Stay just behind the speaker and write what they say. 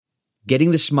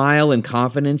Getting the smile and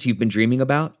confidence you've been dreaming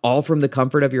about, all from the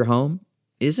comfort of your home,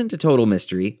 isn't a total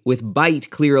mystery with Byte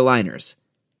clear aligners.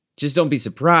 Just don't be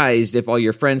surprised if all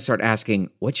your friends start asking,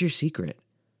 "What's your secret?"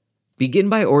 Begin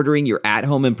by ordering your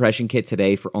at-home impression kit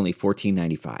today for only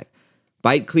 $14.95.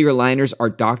 Byte clear aligners are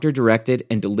doctor-directed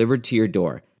and delivered to your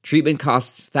door. Treatment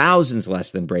costs thousands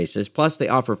less than braces, plus they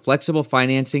offer flexible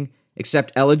financing,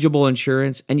 accept eligible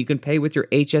insurance, and you can pay with your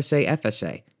HSA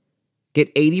FSA. Get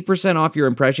 80% off your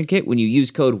impression kit when you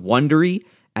use code WONDERY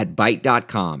at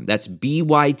Byte.com. That's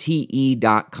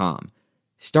BYTE.com.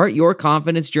 Start your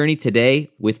confidence journey today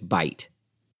with Byte.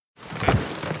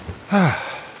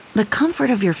 The comfort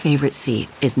of your favorite seat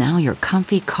is now your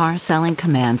comfy car-selling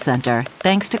command center,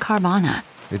 thanks to Carvana.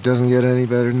 It doesn't get any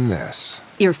better than this.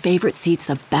 Your favorite seat's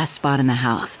the best spot in the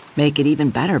house. Make it even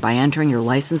better by entering your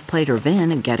license plate or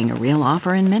VIN and getting a real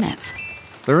offer in minutes.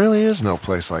 There really is no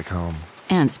place like home.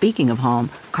 And speaking of home,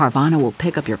 Carvana will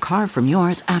pick up your car from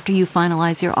yours after you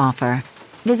finalize your offer.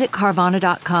 Visit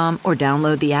Carvana.com or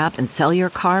download the app and sell your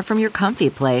car from your comfy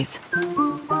place.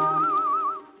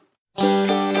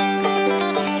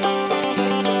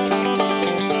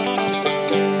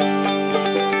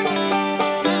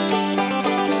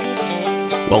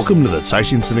 Welcome to the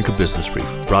Caixin-Sinica Business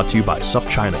Brief, brought to you by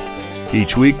SupChina.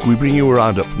 Each week, we bring you a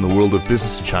roundup from the world of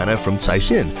business in China from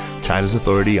Caixin, China's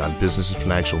authority on business and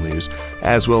financial news,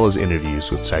 as well as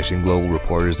interviews with Caixin Global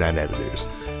reporters and editors.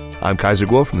 I'm Kaiser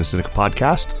Guo from the Sinica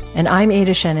Podcast. And I'm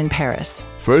Ada Shen in Paris.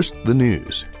 First, the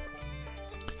news.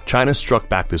 China struck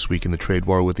back this week in the trade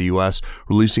war with the U.S.,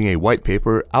 releasing a white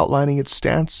paper outlining its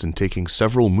stance and taking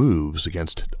several moves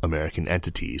against American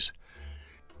entities.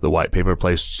 The white paper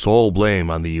placed sole blame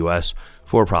on the U.S.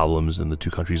 for problems in the two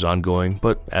countries' ongoing,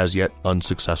 but as yet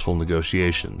unsuccessful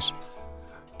negotiations.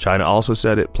 China also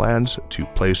said it plans to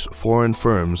place foreign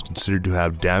firms considered to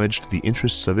have damaged the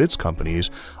interests of its companies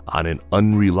on an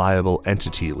unreliable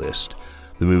entity list.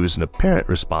 The move is an apparent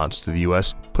response to the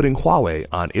U.S. putting Huawei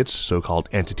on its so-called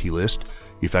entity list,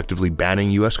 effectively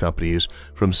banning U.S. companies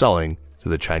from selling to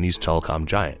the Chinese telecom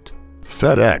giant.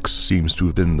 FedEx seems to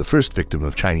have been the first victim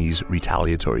of Chinese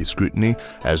retaliatory scrutiny,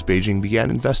 as Beijing began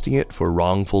investing it for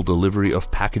wrongful delivery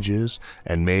of packages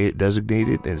and may designate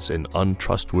it as an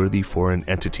untrustworthy foreign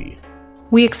entity.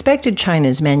 We expected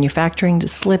China's manufacturing to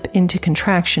slip into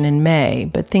contraction in May,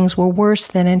 but things were worse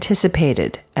than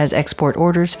anticipated, as export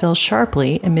orders fell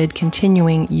sharply amid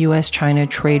continuing U.S.-China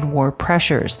trade war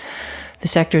pressures. The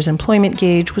sector's employment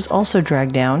gauge was also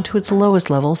dragged down to its lowest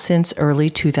level since early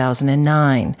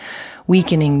 2009.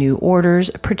 Weakening new orders,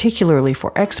 particularly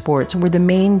for exports, were the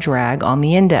main drag on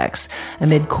the index,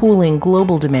 amid cooling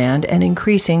global demand and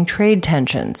increasing trade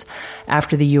tensions.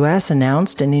 After the U.S.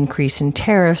 announced an increase in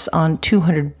tariffs on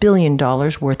 $200 billion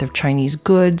worth of Chinese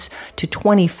goods to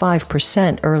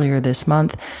 25% earlier this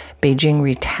month, Beijing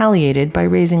retaliated by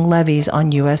raising levies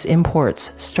on U.S.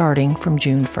 imports starting from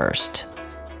June 1st.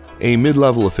 A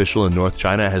mid-level official in North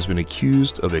China has been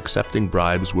accused of accepting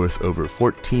bribes worth over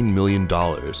 $14 million.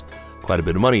 Quite a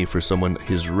bit of money for someone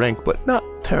his rank, but not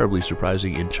terribly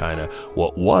surprising in China.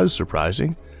 What was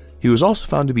surprising, he was also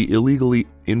found to be illegally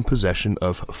in possession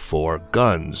of 4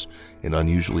 guns, an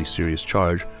unusually serious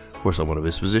charge for someone of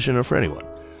his position or for anyone.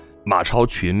 Ma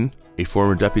Chaoqun, a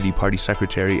former deputy party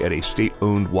secretary at a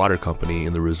state-owned water company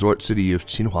in the resort city of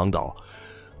Qinhuangdao,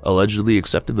 allegedly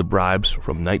accepted the bribes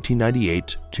from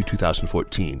 1998 to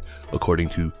 2014, according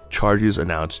to charges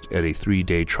announced at a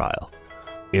 3-day trial.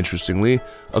 Interestingly,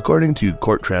 according to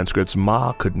court transcripts,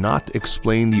 Ma could not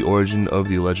explain the origin of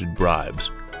the alleged bribes.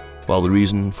 While the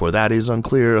reason for that is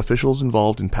unclear, officials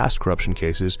involved in past corruption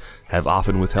cases have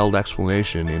often withheld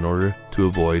explanation in order to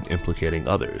avoid implicating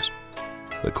others.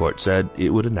 The court said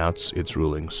it would announce its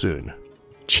ruling soon.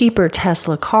 Cheaper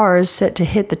Tesla cars set to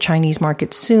hit the Chinese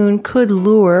market soon could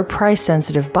lure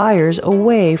price-sensitive buyers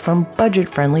away from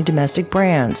budget-friendly domestic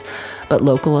brands. But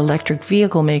local electric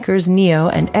vehicle makers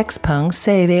NIO and XPeng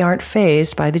say they aren't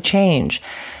fazed by the change.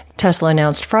 Tesla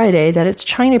announced Friday that its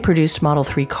China-produced Model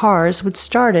 3 cars would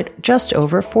start at just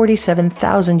over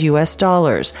 $47,000 US,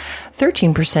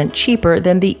 13% cheaper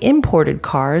than the imported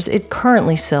cars it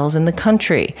currently sells in the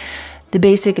country. The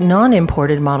basic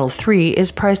non-imported Model 3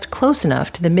 is priced close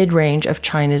enough to the mid-range of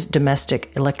China's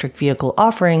domestic electric vehicle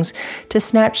offerings to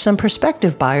snatch some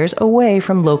prospective buyers away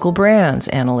from local brands,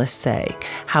 analysts say.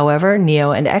 However,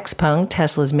 NIO and XPeng,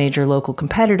 Tesla's major local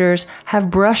competitors,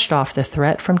 have brushed off the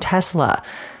threat from Tesla.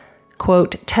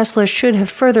 Quote, Tesla should have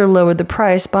further lowered the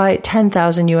price by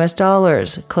 $10,000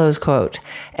 US, close quote,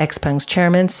 XPeng's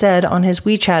chairman said on his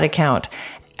WeChat account,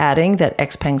 adding that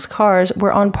XPeng's cars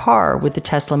were on par with the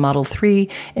Tesla Model 3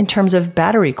 in terms of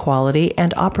battery quality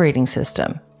and operating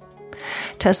system.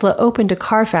 Tesla opened a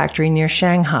car factory near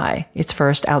Shanghai, its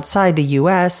first outside the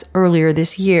U.S., earlier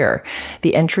this year.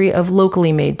 The entry of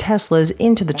locally made Teslas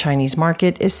into the Chinese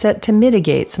market is set to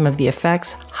mitigate some of the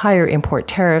effects higher import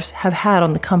tariffs have had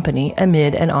on the company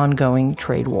amid an ongoing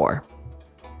trade war.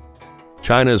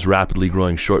 China's rapidly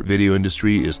growing short video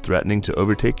industry is threatening to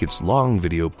overtake its long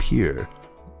video peer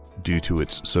due to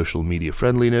its social media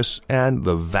friendliness and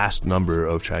the vast number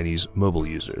of Chinese mobile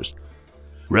users.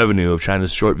 Revenue of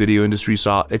China's short video industry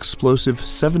saw explosive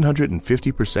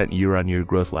 750% year-on-year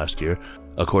growth last year,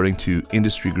 according to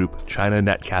industry group China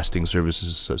Netcasting Services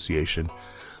Association.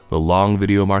 The long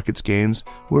video market's gains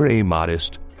were a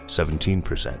modest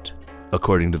 17%.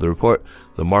 According to the report,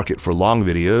 the market for long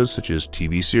videos, such as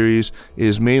TV series,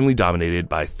 is mainly dominated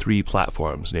by three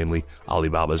platforms, namely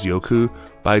Alibaba's Youku,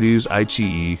 Baidu's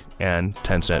iQIYI, and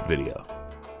Tencent Video.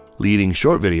 Leading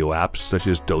short video apps such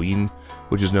as Douyin,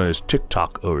 which is known as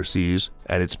TikTok overseas,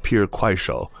 and its peer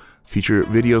Kuaishou, feature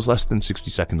videos less than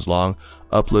 60 seconds long,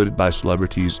 uploaded by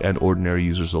celebrities and ordinary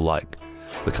users alike.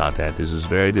 The content is as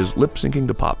varied as lip-syncing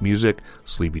to pop music,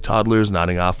 sleepy toddlers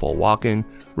nodding off while walking,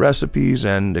 recipes,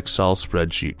 and Excel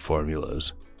spreadsheet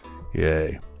formulas.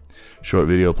 Yay. Short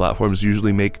video platforms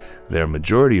usually make their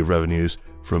majority of revenues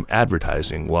from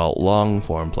advertising, while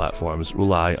long-form platforms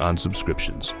rely on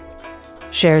subscriptions.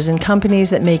 Shares in companies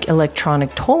that make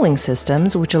electronic tolling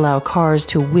systems, which allow cars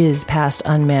to whiz past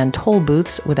unmanned toll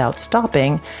booths without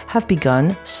stopping, have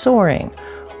begun soaring.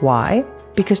 Why?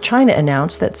 Because China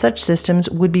announced that such systems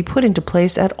would be put into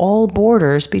place at all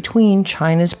borders between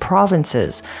China's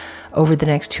provinces. Over the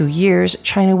next 2 years,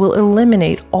 China will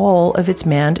eliminate all of its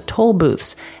manned toll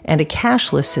booths, and a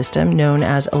cashless system known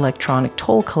as electronic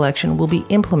toll collection will be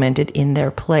implemented in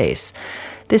their place.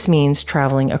 This means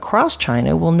traveling across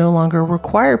China will no longer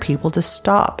require people to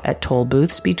stop at toll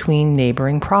booths between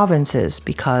neighboring provinces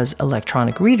because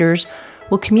electronic readers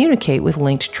will communicate with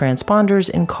linked transponders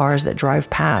in cars that drive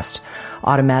past,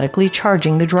 automatically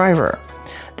charging the driver.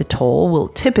 The toll will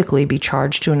typically be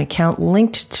charged to an account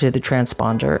linked to the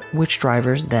transponder, which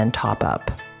drivers then top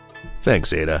up.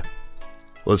 Thanks, Ada.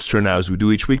 Let's turn now, as we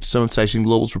do each week, to some of Caixin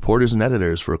Global's reporters and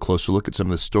editors for a closer look at some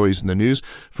of the stories in the news.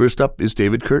 First up is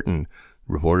David Curtin,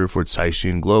 reporter for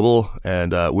Caixin Global,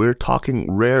 and we're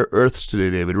talking rare earths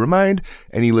today, David. Remind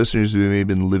any listeners who may have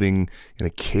been living in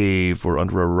a cave or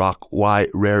under a rock why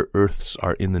rare earths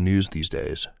are in the news these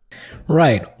days.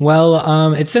 Right.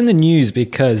 Well, it's in the news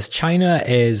because China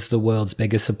is the world's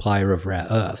biggest supplier of rare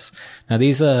earths. Now,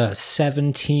 these are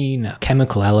 17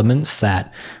 chemical elements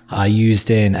that are used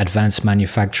in advanced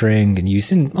manufacturing and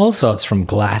used in all sorts, from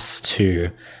glass to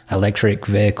electric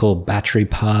vehicle battery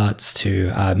parts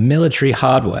to military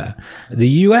hardware. The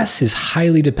US is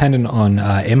highly dependent on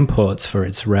imports for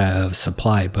its rare earth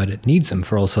supply, but it needs them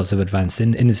for all sorts of advanced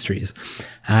industries.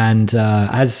 And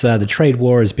as the trade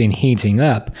war has been heating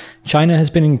up, China has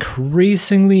been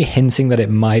increasingly hinting that it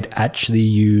might actually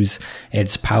use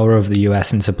its power of the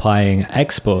US in supplying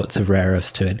exports of rare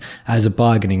earths to it as a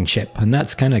bargaining chip. And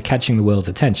that's kind of catching the world's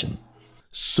attention.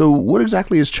 So what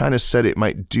exactly has China said it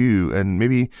might do? And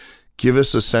maybe give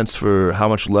us a sense for how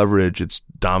much leverage its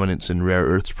dominance in rare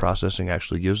earths processing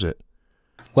actually gives it.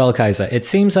 Well, Kaiser, it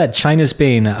seems that China's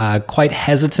been quite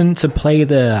hesitant to play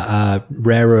the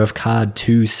rare earth card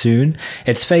too soon.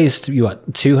 It's faced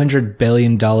 $200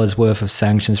 billion worth of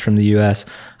sanctions from the US,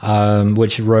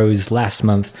 which rose last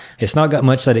month. It's not got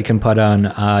much that it can put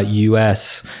on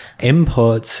US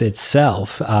imports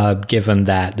itself, given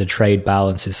that the trade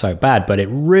balance is so bad, but it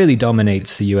really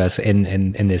dominates the US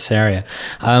in this area.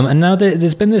 And now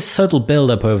there's been this subtle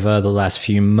build-up over the last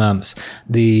few months.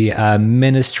 The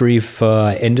Ministry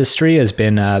for Industry has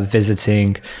been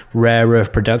visiting rare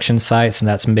earth production sites, and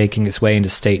that's making its way into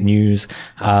state news.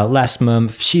 Last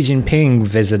month, Xi Jinping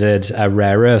visited a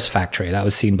rare earths factory. That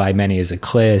was seen by many as a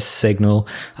clear signal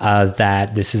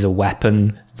that this is a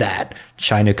weapon that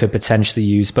China could potentially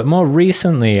use. But more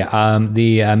recently,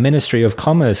 the Ministry of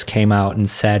Commerce came out and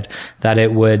said that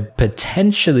it would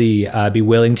potentially be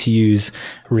willing to use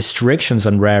restrictions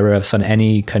on rare earths on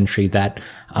any country that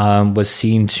was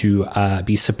seen to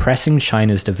be suppressing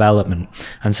China's development.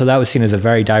 And so that was seen as a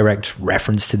very direct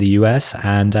reference to the US,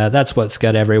 and that's what's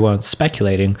got everyone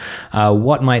speculating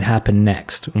what might happen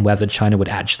next and whether China would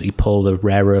actually pull the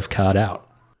rare earth card out.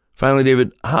 Finally,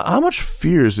 David, how much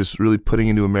fear is this really putting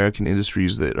into American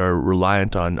industries that are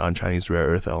reliant on Chinese rare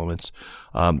earth elements?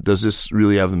 Does this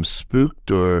really have them spooked,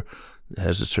 or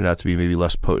has this turned out to be maybe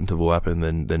less potent of a weapon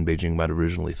than Beijing might have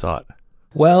originally thought?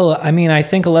 Well, I mean, I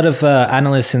think a lot of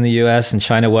analysts in the US and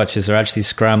China watchers are actually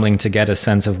scrambling to get a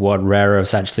sense of what rare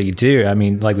earths actually do. I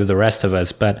mean, like with the rest of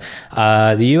us, but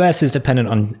the US is dependent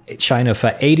on China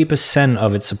for 80%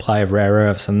 of its supply of rare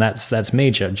earths, and that's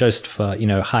major, just for,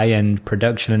 high-end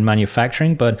production and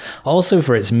manufacturing, but also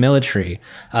for its military.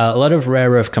 A lot of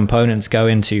rare earth components go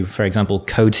into, for example,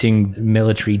 coating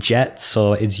military jets,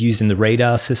 or it's used in the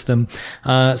radar system.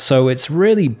 So it's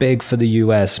really big for the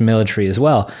US military as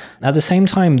well. At the same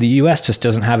time, the US just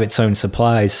doesn't have its own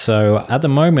supplies. So at the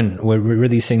moment, we're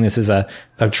really seeing this as a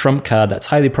trump card that's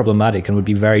highly problematic and would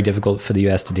be very difficult for the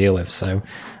US to deal with. So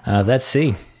let's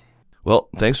see. Well,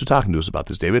 thanks for talking to us about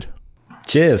this, David.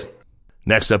 Cheers.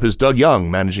 Next up is Doug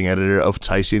Young, managing editor of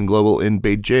Caixin Global in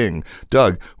Beijing.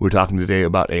 Doug, we're talking today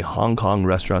about a Hong Kong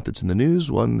restaurant that's in the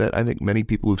news, one that I think many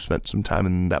people who've spent some time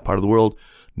in that part of the world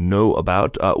know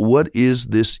about. What is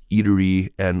this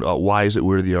eatery, and why is it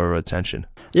worthy of our attention?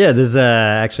 Yeah, there's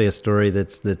actually a story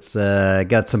that's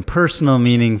got some personal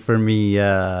meaning for me,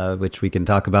 which we can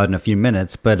talk about in a few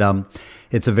minutes. But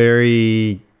it's a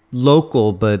very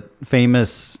local but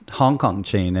famous Hong Kong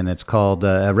chain, and it's called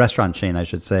a restaurant chain, I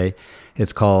should say.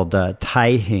 It's called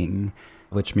Caixin,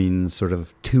 which means sort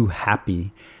of too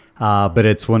happy. But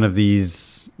it's one of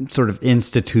these sort of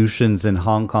institutions in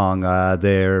Hong Kong.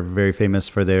 They're very famous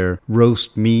for their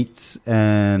roast meats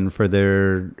and for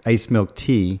their iced milk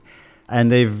tea. And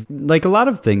they've, like a lot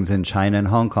of things in China and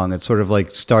Hong Kong, it's sort of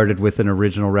like started with an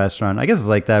original restaurant. I guess it's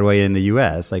like that way in the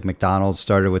US. Like McDonald's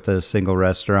started with a single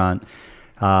restaurant.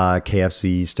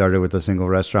 KFC started with a single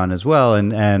restaurant as well.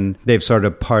 And they've sort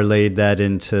of parlayed that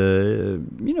into,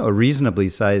 a reasonably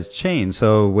sized chain.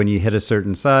 So when you hit a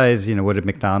certain size, what did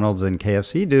McDonald's and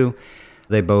KFC do?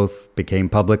 They both became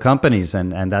public companies.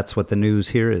 And that's what the news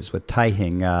here is with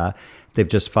Caixin. They've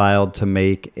just filed to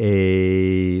make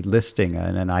a listing,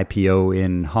 an IPO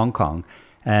in Hong Kong.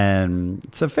 And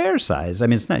it's a fair size. I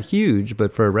mean, it's not huge,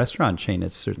 but for a restaurant chain,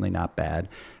 it's certainly not bad.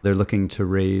 They're looking to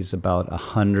raise about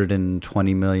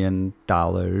 $120 million.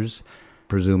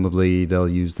 Presumably, they'll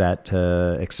use that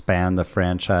to expand the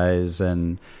franchise.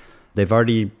 And they've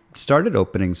already started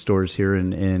opening stores here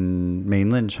in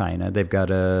mainland China. They've got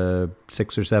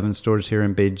 6 or 7 stores here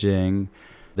in Beijing.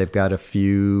 They've got a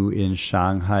few in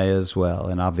Shanghai as well.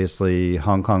 And obviously,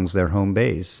 Hong Kong's their home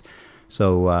base.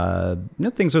 So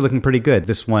things are looking pretty good.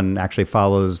 This one actually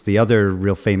follows the other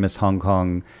real famous Hong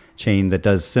Kong chain that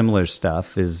does similar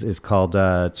stuff, is called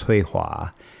Cui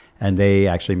Hua. And they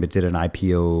actually did an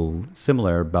IPO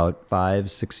similar about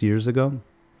 5-6 years ago.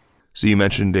 So you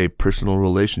mentioned a personal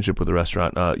relationship with the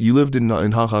restaurant. You lived in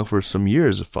Hong Kong for some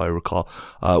years, if I recall.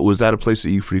 Was that a place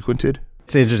that you frequented?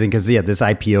 It's interesting because, this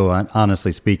IPO,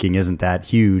 honestly speaking, isn't that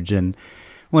huge. And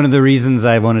one of the reasons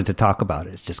I wanted to talk about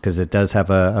it is just because it does have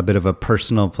a bit of a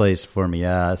personal place for me,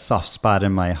 a soft spot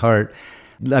in my heart.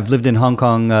 I've lived in Hong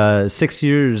Kong 6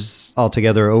 years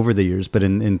altogether over the years, but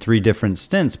in 3 different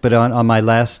stints. But on my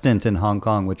last stint in Hong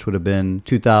Kong, which would have been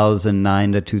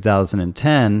 2009 to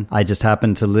 2010, I just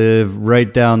happened to live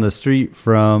right down the street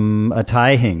from a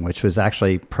Caixin, which was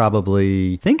actually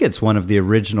probably, I think it's one of the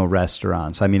original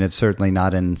restaurants. I mean, it's certainly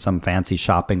not in some fancy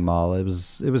shopping mall. It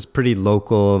was pretty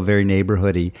local, very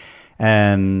neighborhoody.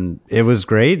 And it was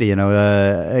great.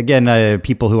 Again,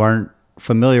 people who aren't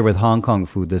familiar with Hong Kong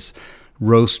food, this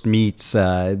roast meats,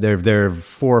 there are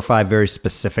 4 or 5 very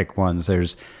specific ones.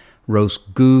 There's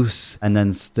roast goose, and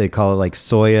then they call it like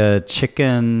soya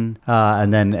chicken.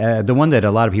 And then the one that a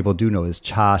lot of people do know is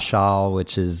cha shao,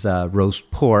 which is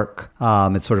roast pork.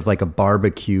 It's sort of like a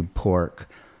barbecue pork.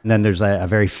 And then there's a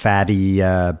very fatty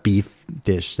beef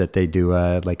dish that they do,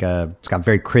 it's got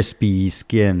very crispy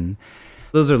skin.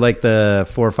 Those are like the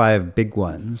 4 or 5 big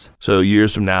ones. So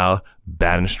years from now,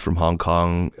 banished from Hong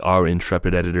Kong, our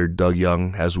intrepid editor, Doug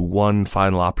Young, has one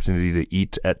final opportunity to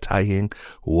eat at Caixin.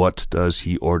 What does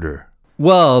he order?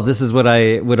 Well, this is what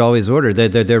I would always order.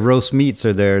 Their roast meats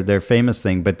are their famous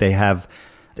thing, but they have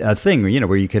a thing,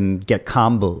 where you can get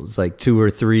combos, like 2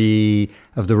 or 3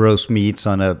 of the roast meats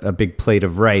on a big plate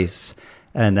of rice.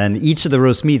 And then each of the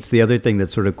roast meats, the other thing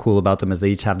that's sort of cool about them is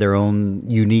they each have their own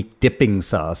unique dipping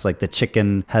sauce. Like the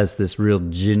chicken has this real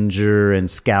ginger and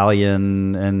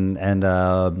scallion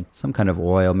and some kind of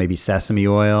oil, maybe sesame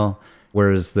oil.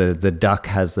 Whereas the duck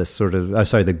has this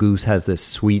the goose has this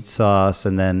sweet sauce,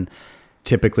 and then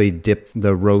typically dip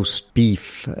the roast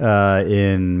beef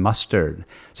in mustard.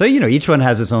 So, each one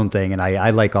has its own thing, and I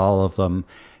like all of them.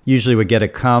 Usually we get a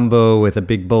combo with a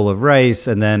big bowl of rice,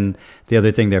 and then the other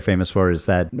thing they're famous for is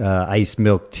that iced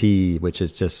milk tea, which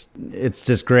is just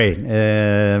great.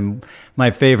 My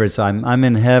favorite. So I'm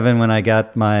in heaven when I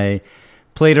got my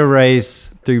plate of rice,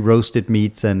 3 roasted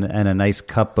meats, and a nice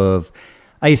cup of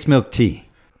iced milk tea.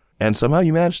 And somehow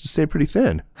you managed to stay pretty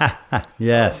thin.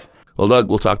 Yes. Well, Doug,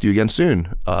 we'll talk to you again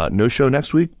soon. No show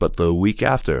next week, but the week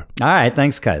after. All right.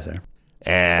 Thanks, Kaiser.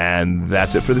 And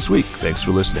that's it for this week. Thanks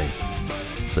for listening.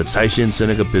 The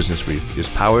Caixin-Sinica Business Brief is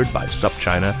powered by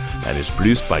SupChina and is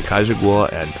produced by Kaiser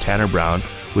Guo and Tanner Brown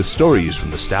with stories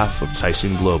from the staff of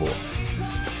Caixin Global.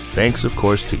 Thanks, of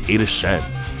course, to Ada Shen.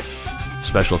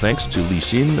 Special thanks to Li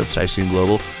Xin of Caixin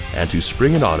Global and to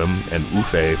Spring and Autumn and Wu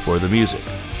Fei for the music.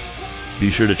 Be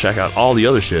sure to check out all the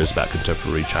other shows about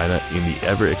contemporary China in the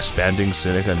ever-expanding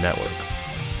Sinica network.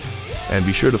 And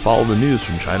be sure to follow the news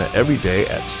from China every day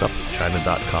at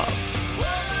supchina.com.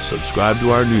 Subscribe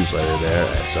to our newsletter there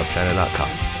at supchina.com.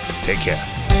 Take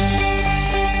care.